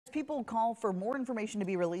People call for more information to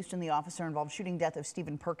be released in the officer-involved shooting death of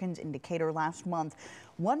Stephen Perkins in Decatur last month.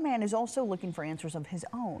 One man is also looking for answers of his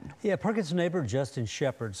own. Yeah, Perkins' neighbor Justin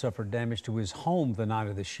Shephard suffered damage to his home the night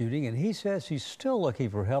of the shooting, and he says he's still looking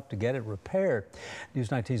for help to get it repaired. News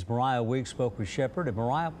 19's Mariah Wiggs spoke with Shephard. And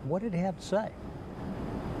Mariah, what did he have to say?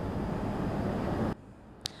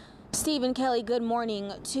 Stephen, Kelly, good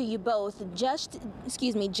morning to you both.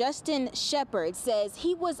 Justin Shephard says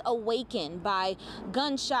he was awakened by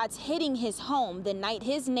gunshots hitting his home the night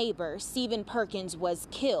his neighbor, Stephen Perkins, was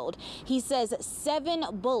killed. He says 7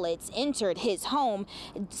 bullets entered his home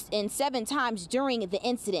and 7 times during the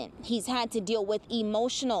incident. He's had to deal with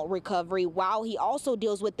emotional recovery while he also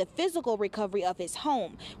deals with the physical recovery of his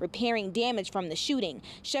home, repairing damage from the shooting.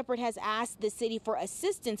 Shephard has asked the city for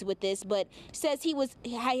assistance with this, but says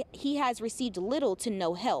he has received little to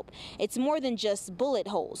no help. It's more than just bullet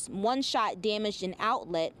holes. One shot damaged an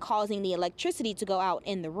outlet, causing the electricity to go out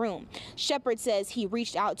in the room. Shephard says he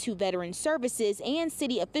reached out to veteran services and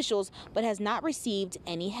city officials, but has not received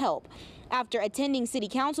any help. After attending city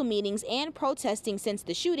council meetings and protesting since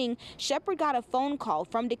the shooting, Shephard got a phone call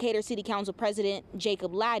from Decatur City Council President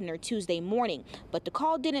Jacob Ladner Tuesday morning, but the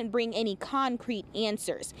call didn't bring any concrete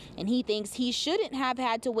answers, and he thinks he shouldn't have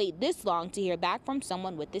had to wait this long to hear back from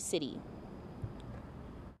someone with the city.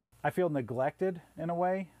 I feel neglected in a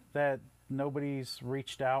way, that nobody's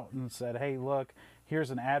reached out and said, hey, look,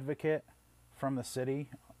 here's an advocate from the city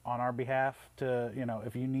on our behalf to,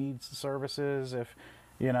 if you need services, if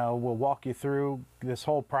we'll walk you through this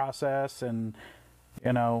whole process. And,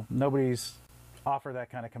 nobody's offered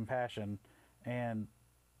that kind of compassion. And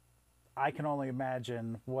I can only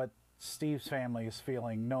imagine what Steve's family is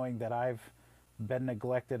feeling, knowing that I've been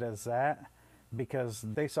neglected as that, because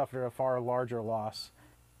they suffered a far larger loss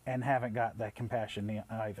and haven't got that compassion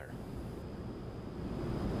either.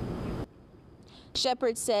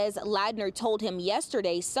 Shephard says Ladner told him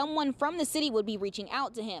yesterday someone from the city would be reaching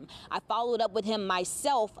out to him. I followed up with him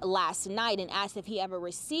myself last night and asked if he ever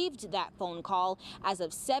received that phone call. As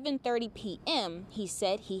of 7:30 p.m., he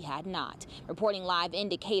said he had not. Reporting live in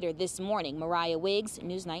Decatur this morning, Mariah Wiggs,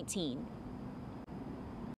 News 19.